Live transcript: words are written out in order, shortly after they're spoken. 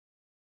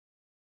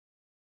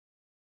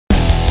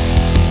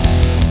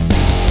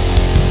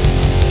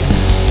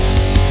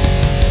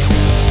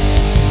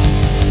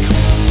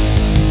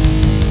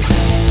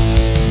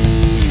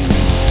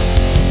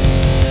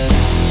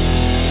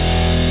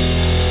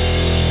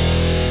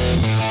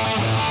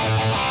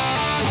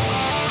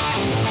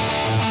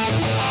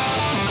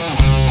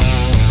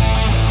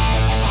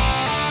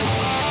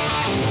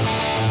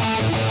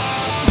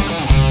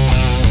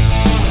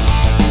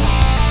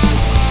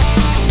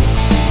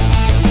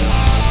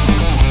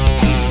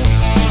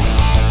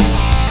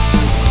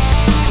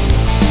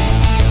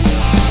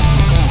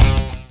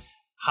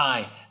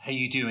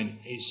you doing?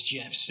 It's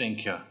Jeff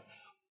Sinker,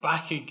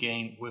 back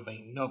again with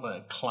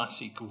another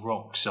classic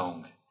rock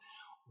song.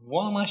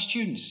 One of my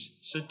students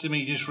said to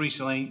me just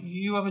recently,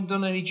 you haven't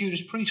done any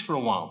Judas Priest for a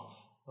while.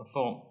 I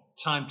thought,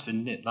 time to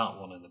nip that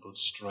one in the bud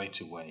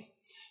straight away.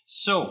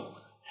 So,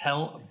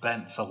 Hell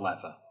Bent for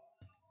Leather,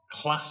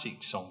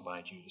 classic song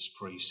by Judas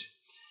Priest.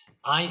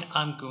 I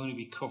am going to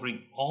be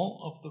covering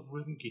all of the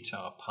rhythm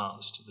guitar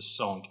parts to the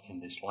song in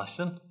this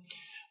lesson.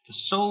 The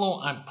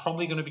solo, I'm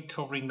probably going to be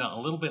covering that a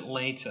little bit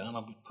later, and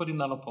I'll be putting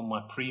that up on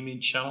my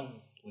premium channel.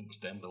 Links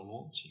down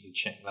below, so you can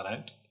check that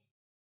out.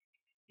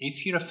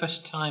 If you're a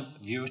first-time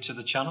viewer to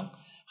the channel,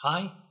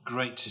 hi,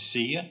 great to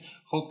see you.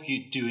 Hope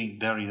you're doing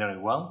very, very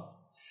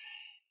well.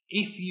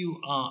 If you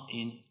are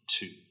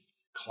into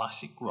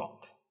classic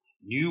rock,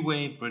 new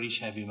wave British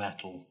heavy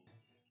metal,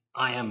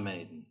 Iron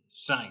Maiden,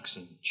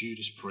 Saxon,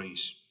 Judas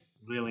Priest,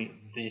 really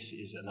this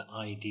is an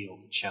ideal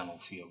channel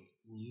for you.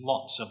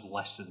 Lots of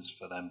lessons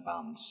for them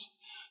bands.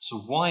 So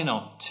why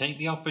not take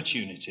the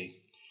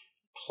opportunity,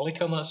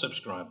 click on that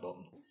subscribe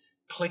button,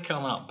 click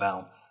on that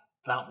bell,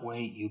 that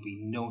way you'll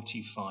be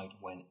notified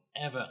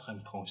whenever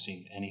I'm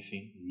posting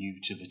anything new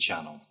to the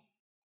channel.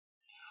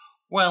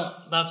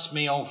 Well, that's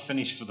me all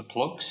finished for the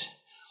plugs.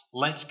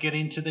 Let's get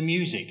into the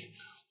music.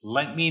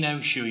 Let me now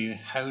show you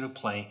how to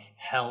play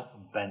Hell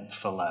Bent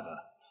for Leather.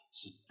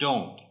 So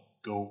don't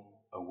go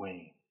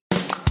away.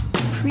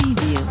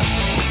 Preview.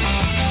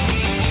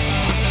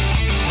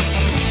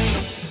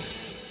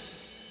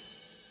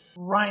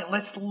 Right,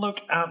 let's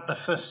look at the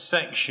first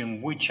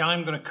section, which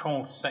I'm going to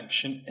call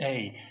section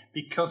A,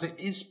 because it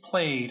is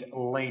played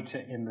later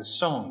in the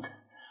song.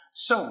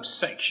 So,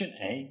 section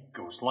A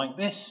goes like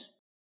this.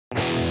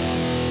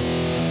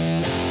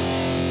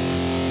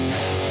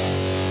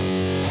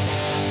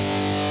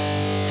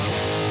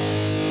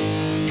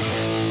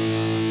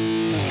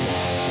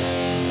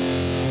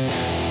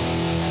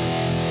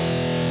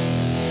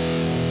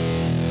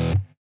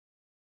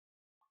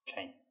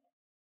 Okay,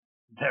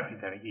 very,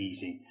 very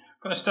easy.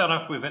 I'm going to start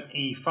off with an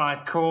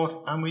E5 chord,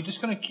 and we're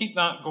just going to keep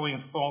that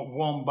going for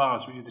 1 bar,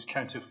 so we just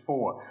count to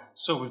 4.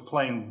 So we're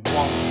playing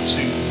 1, 2,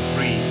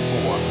 3,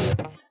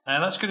 4.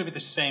 And that's going to be the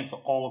same for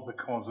all of the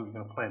chords that we're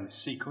going to play in this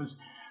sequence.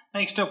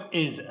 Next up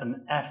is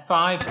an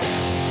F5,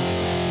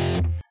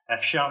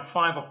 F sharp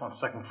 5 up on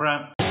 2nd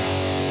fret,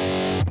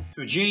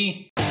 to a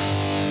G, to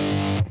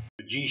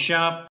a G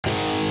sharp,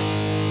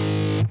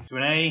 to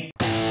an A,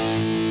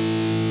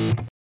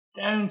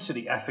 down to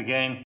the F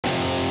again,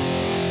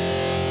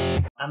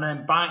 and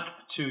then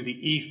back to the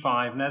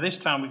E5. Now this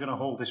time we're going to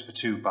hold this for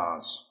 2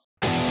 bars.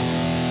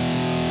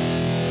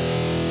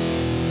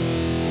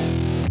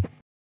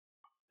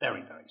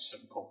 Very, very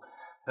simple.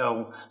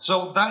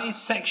 So that is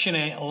section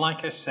A.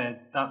 Like I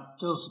said, that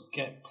does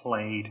get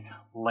played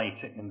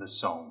later in the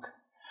song.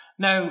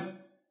 Now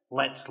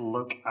let's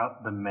look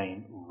at the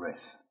main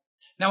riff.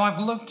 Now I've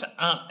looked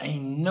at a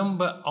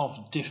number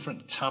of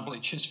different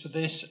tablatures for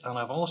this, and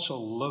I've also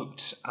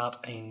looked at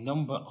a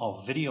number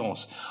of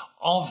videos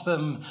of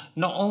them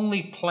not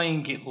only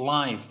playing it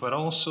live, but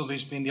also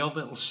there's been the odd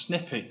little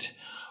snippet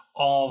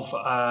of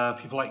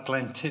people like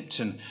Glenn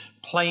Tipton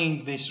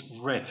playing this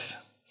riff.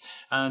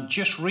 And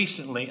just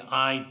recently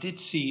I did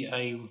see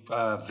a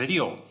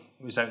video,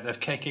 it was out there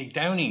of KK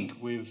Downing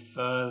with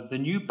the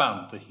new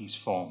band that he's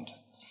formed.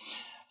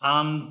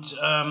 And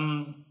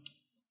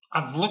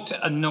I've looked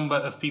at a number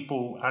of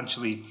people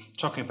actually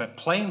talking about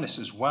playing this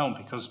as well,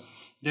 because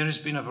there has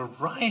been a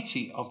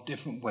variety of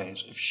different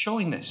ways of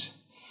showing this.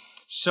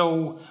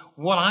 So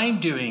what I'm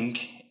doing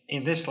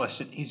in this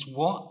lesson is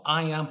what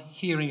I am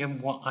hearing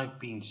and what I've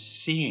been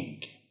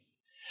seeing.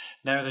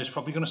 Now there's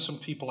probably going to be some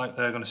people out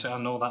there going to say, I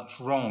know that's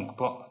wrong,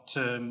 but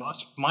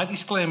my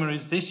disclaimer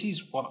is this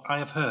is what I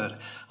have heard.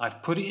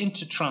 I've put it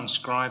into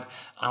transcribe,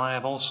 and I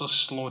have also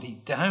slowed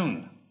it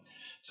down.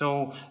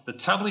 So the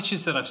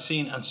tablatures that I've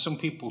seen and some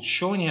people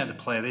showing you how to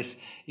play this,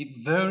 it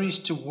varies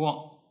to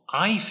what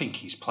I think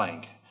he's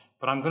playing.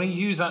 But I'm going to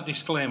use that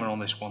disclaimer on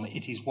this one.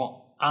 It is what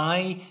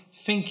I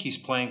think he's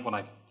playing, what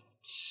I've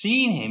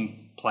seen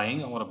him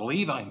playing, and what I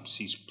believe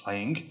he's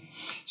playing.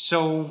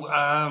 So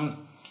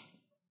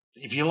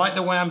if you like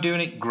the way I'm doing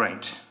it,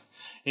 great.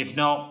 If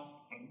not,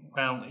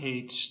 well,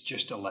 it's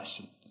just a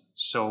lesson.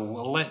 So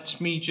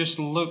let me just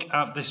look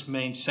at this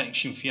main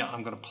section for you.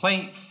 I'm going to play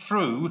it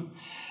through,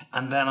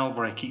 and then I'll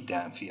break it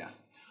down for you.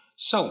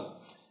 So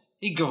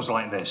it goes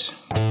like this.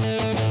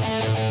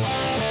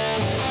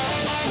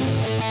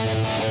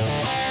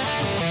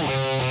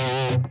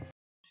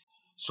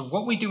 So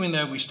what we're doing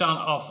there, we start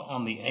off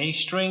on the A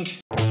string,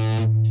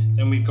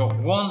 then we've got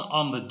 1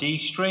 on the D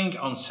string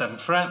on 7th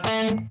fret,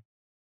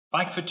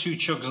 back for 2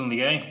 chugs on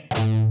the A,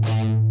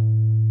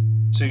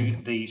 to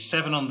the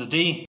 7 on the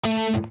D,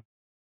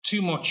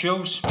 2 more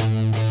chugs,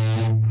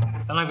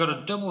 then I've got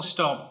a double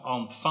stop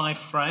on 5th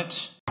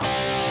fret,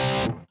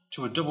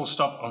 to a double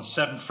stop on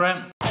 7th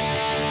fret,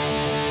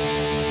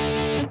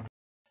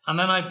 and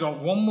then I've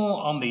got 1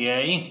 more on the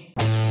A,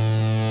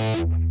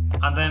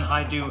 and then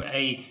I do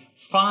a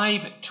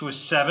 5 to a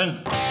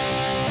 7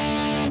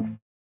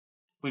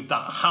 with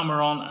that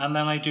hammer on, and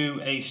then I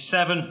do a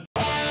 7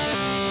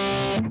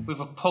 with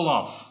a pull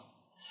off.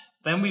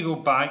 Then we go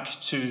back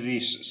to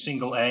this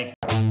single A.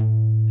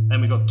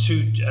 Then we got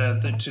two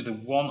to the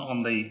 1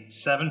 on the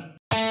 7.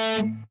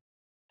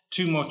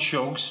 2 more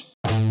chugs.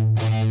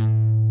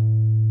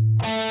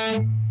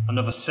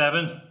 Another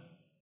 7.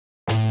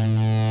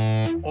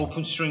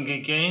 Open string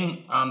again,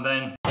 and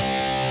then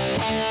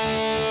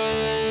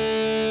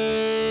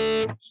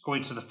let's go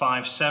into the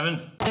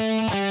 5-7.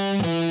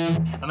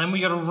 And then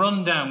we got a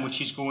rundown, which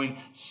is going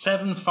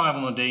 7-5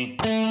 on the D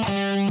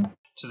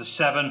to the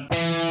 7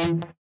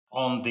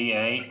 on the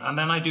A, and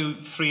then I do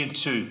 3 and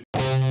 2.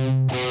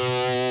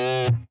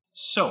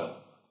 So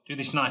do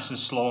this nice and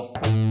slow.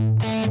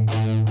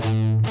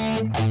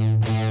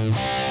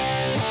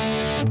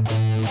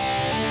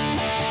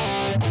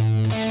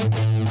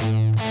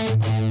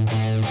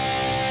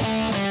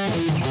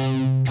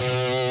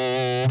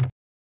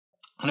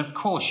 And of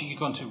course you're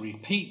going to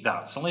repeat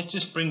that, so let's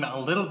just bring that a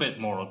little bit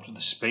more up to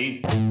the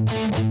speed.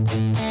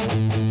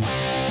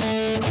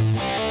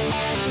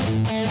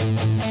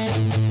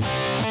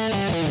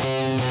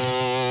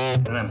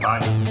 And then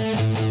back.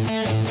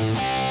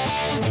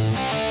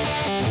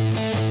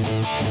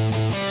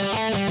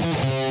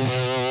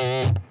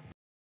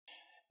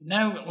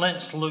 Now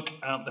let's look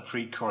at the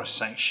pre-chorus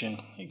section.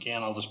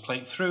 Again, I'll just play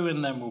it through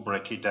and then we'll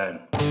break it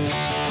down.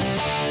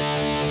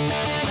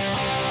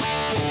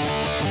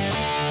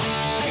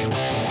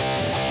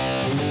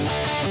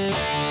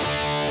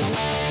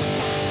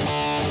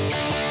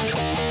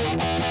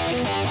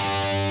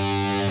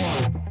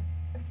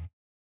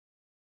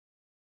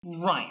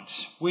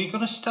 Right, we're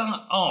going to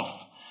start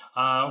off,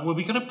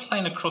 we're going to play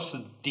across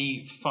the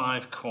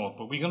D5 chord,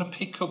 but we're going to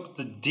pick up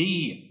the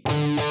D,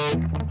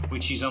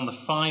 which is on the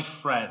 5th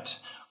fret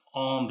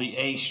on the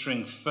A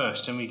string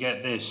first, and we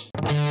get this.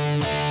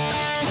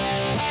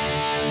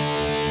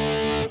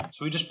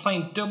 So we're just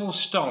playing double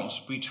stops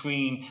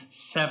between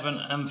 7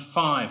 and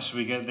 5, so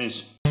we get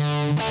this.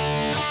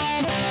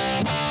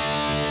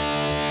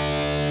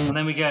 And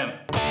then we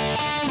get.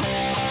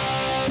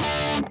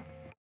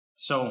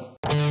 So.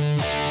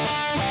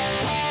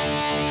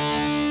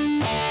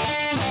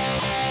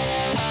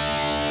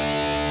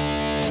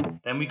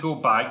 Then we go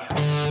back.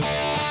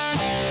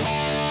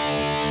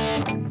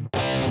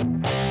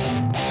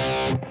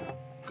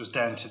 Goes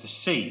down to the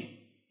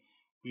C.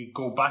 We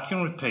go back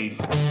and repeat.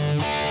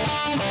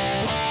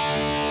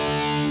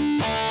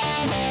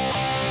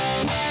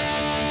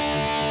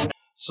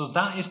 So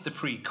that is the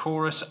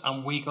pre-chorus,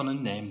 and we're going to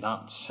name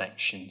that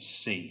section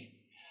C.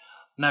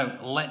 Now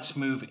let's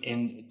move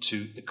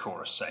into the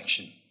chorus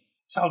section.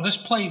 So I'll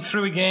just play it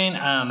through again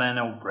and then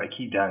I'll break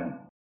it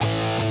down.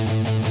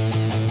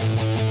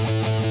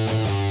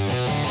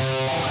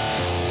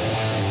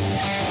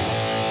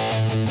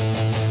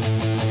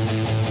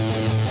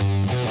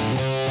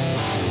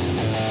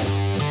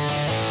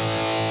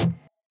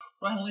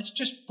 Right, let's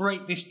just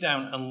break this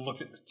down and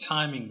look at the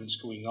timing that's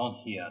going on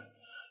here.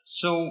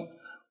 So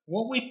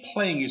what we're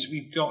playing is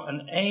we've got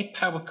an A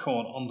power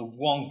chord on the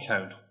 1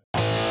 count.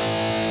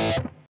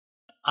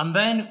 And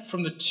then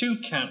from the 2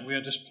 count, we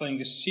are just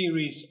playing a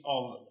series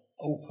of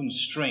open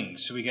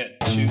strings. So we get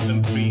 2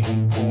 and 3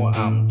 and 4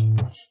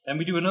 and. Then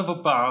we do another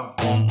bar,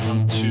 1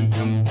 and 2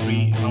 and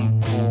 3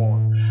 and 4.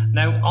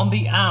 Now on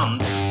the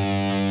and,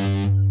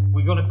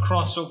 we're going to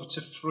cross over to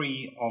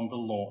 3 on the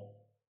low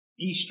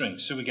E string.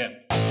 So we get.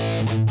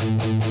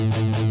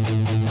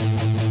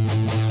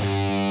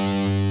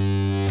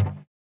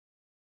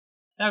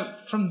 Now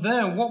from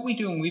there, what we're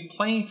doing, we're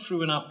playing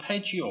through an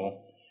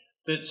arpeggio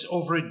that's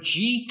over a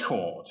G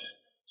chord.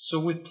 So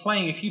we're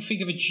playing, if you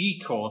think of a G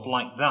chord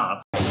like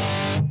that,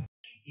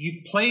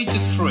 you've played the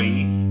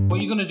 3, what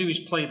you're going to do is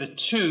play the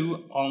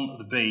 2 on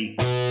the B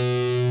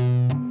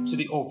to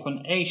the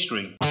open A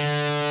string.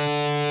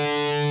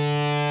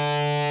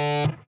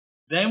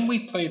 Then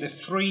we play the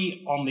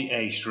 3 on the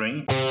A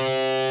string,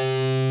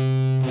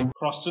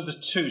 cross to the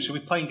 2. So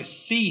we're playing a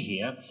C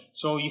here.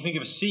 So you think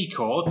of a C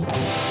chord,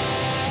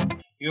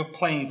 you're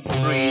playing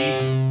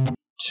 3,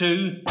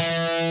 2,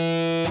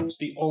 to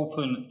the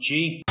open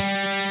G.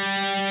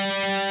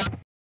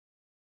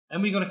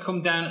 Then we're going to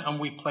come down and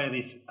we play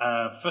this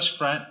 1st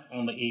fret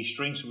on the E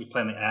string, so we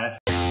play the F.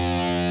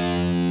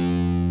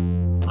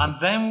 And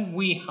then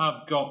we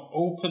have got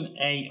open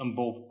A and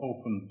both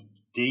open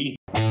D.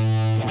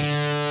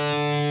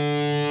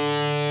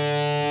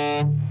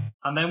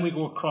 And then we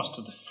go across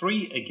to the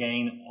 3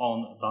 again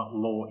on that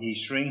low E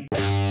string.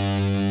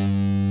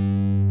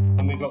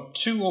 And we've got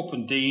 2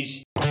 open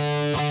Ds.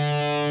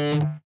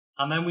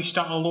 And then we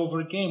start all over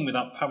again with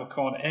that power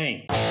chord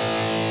A.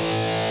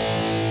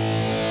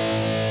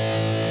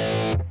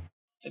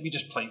 Let me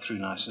just play it through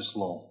nice and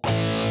slow.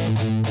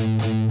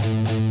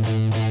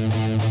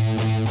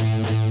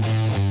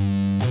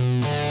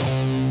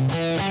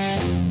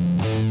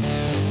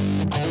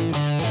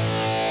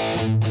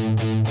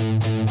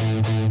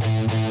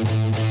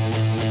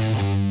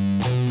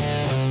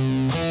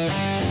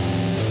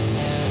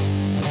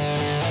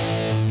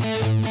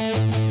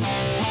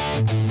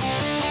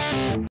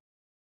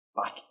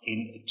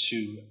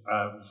 Into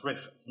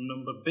riff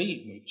number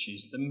B, which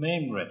is the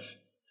main riff.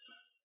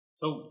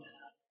 So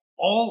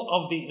all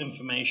of the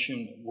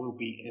information will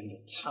be in the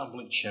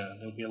tablature.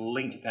 There'll be a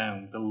link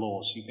down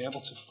below, so you'll be able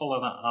to follow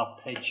that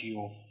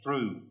arpeggio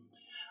through.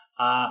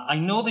 I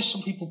know there's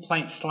some people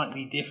play it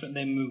slightly different,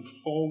 they move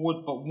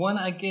forward, but when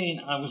again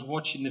I was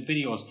watching the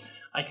videos,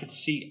 I could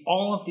see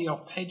all of the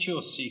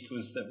arpeggio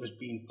sequence that was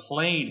being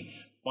played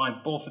by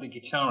both of the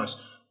guitarists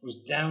was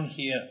down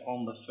here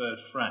on the 3rd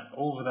fret,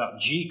 over that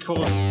G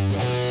chord.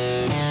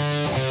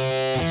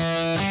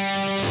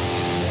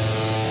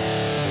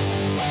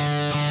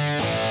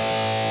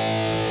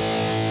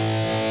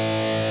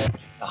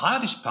 The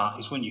hardest part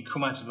is when you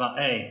come out of that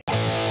A,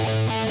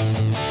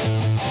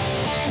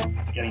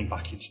 getting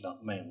back into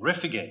that main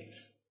riff again.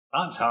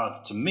 That's harder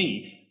to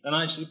me than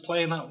actually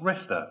playing that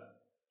riff there.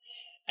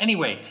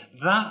 Anyway,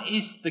 that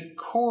is the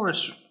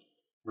chorus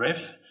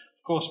riff.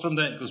 Of course, from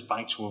there it goes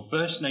back to a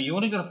verse. Now, you're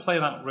only going to play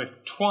that riff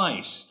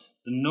twice,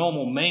 the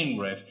normal main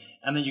riff,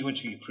 and then you go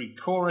into your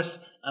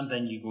pre-chorus, and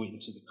then you go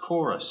into the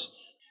chorus.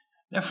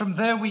 Now, from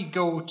there we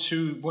go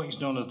to what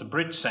is known as the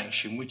bridge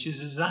section, which is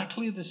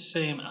exactly the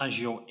same as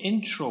your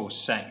intro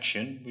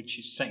section, which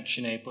is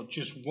section A, but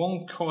just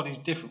one chord is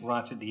different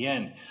right at the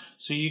end.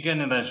 So you're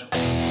getting that.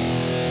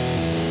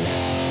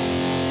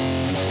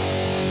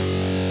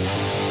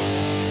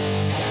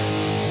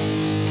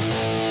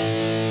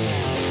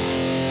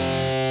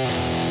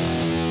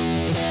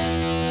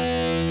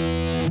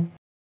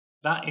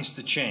 That is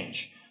the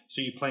change.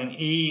 So you're playing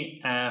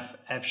E, F,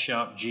 F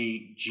sharp,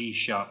 G, G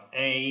sharp,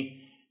 A,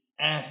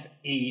 F,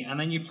 E, and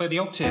then you play the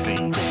octave E.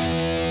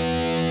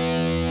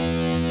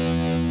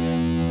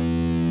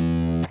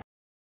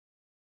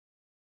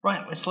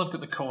 Right, let's look at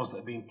the chords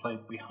that are being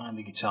played behind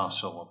the guitar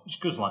solo, which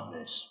goes like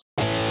this.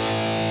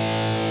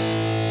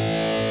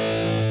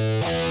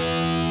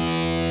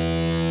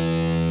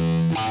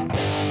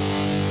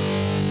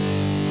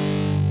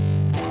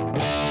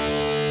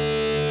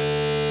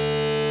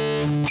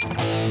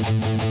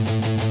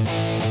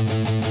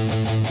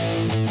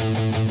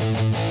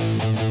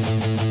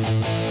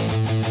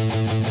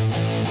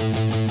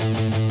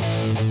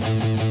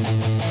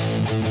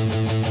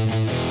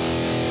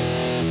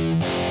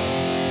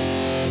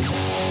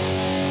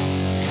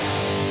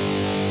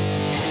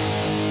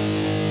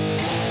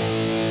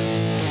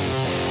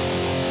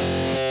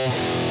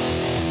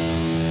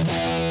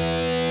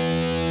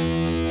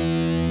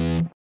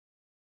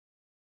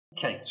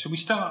 Okay, so we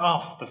start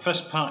off, the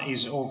first part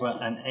is over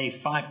an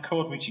A5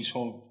 chord, which is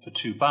held for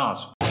 2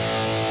 bars.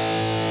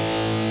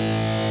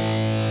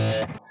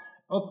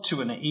 Up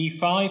to an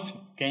E5,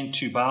 again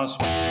 2 bars.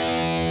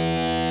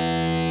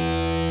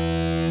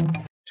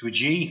 To a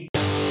G.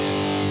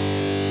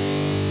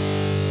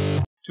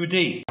 To a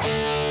D.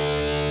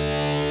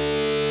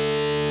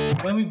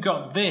 Then we've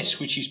got this,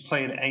 which is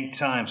played 8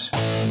 times.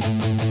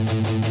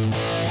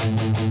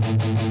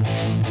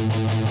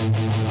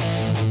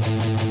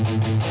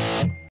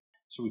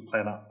 So we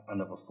play that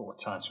another 4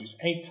 times. So it's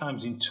 8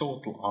 times in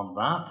total on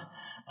that.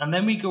 And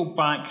then we go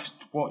back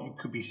to what you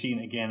could be seen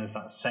again as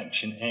that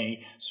section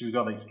A. So we've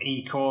got this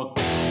E chord.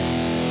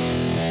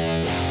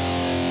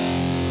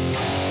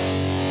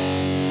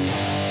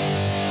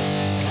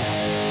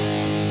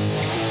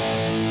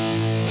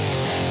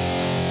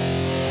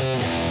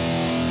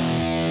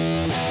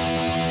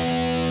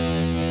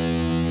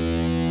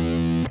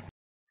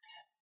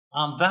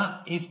 And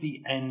that is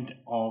the end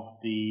of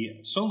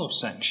the solo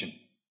section.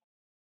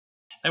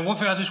 Now, one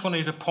thing I just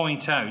wanted to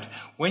point out,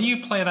 when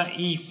you play that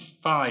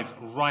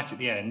E5 right at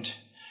the end,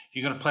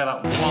 you're going to play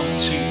that 1, 2,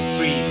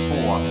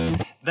 3,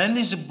 4. Then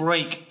there's a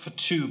break for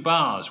 2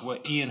 bars where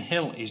Ian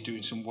Hill is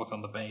doing some work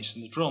on the bass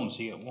and the drums.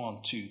 You get 1,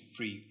 2,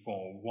 3,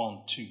 4,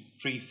 1, 2,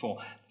 3, 4.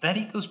 Then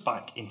it goes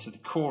back into the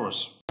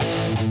chorus.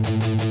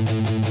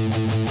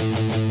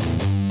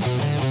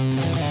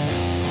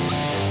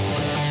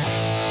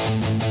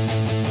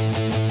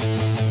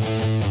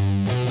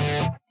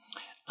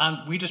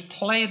 And we just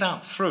play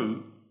that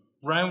through,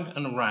 round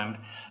and around,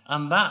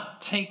 and that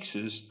takes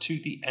us to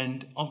the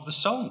end of the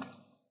song.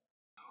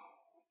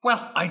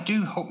 Well, I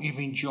do hope you've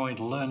enjoyed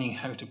learning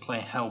how to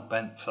play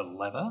Hellbent for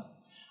Leather.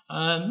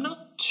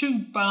 Not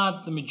too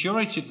bad the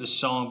majority of the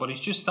song, but it's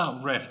just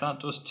that riff.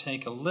 That does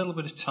take a little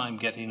bit of time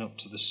getting up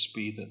to the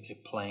speed that they're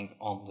playing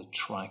on the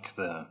track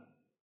there.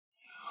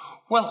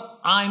 Well,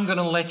 I'm going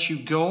to let you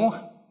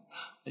go,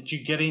 let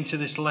you get into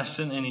this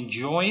lesson and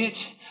enjoy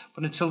it.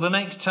 But until the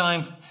next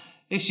time,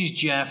 this is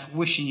Jeff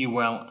wishing you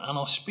well, and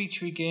I'll speak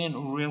to you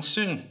again real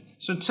soon.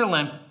 So until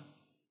then,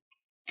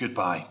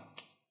 goodbye.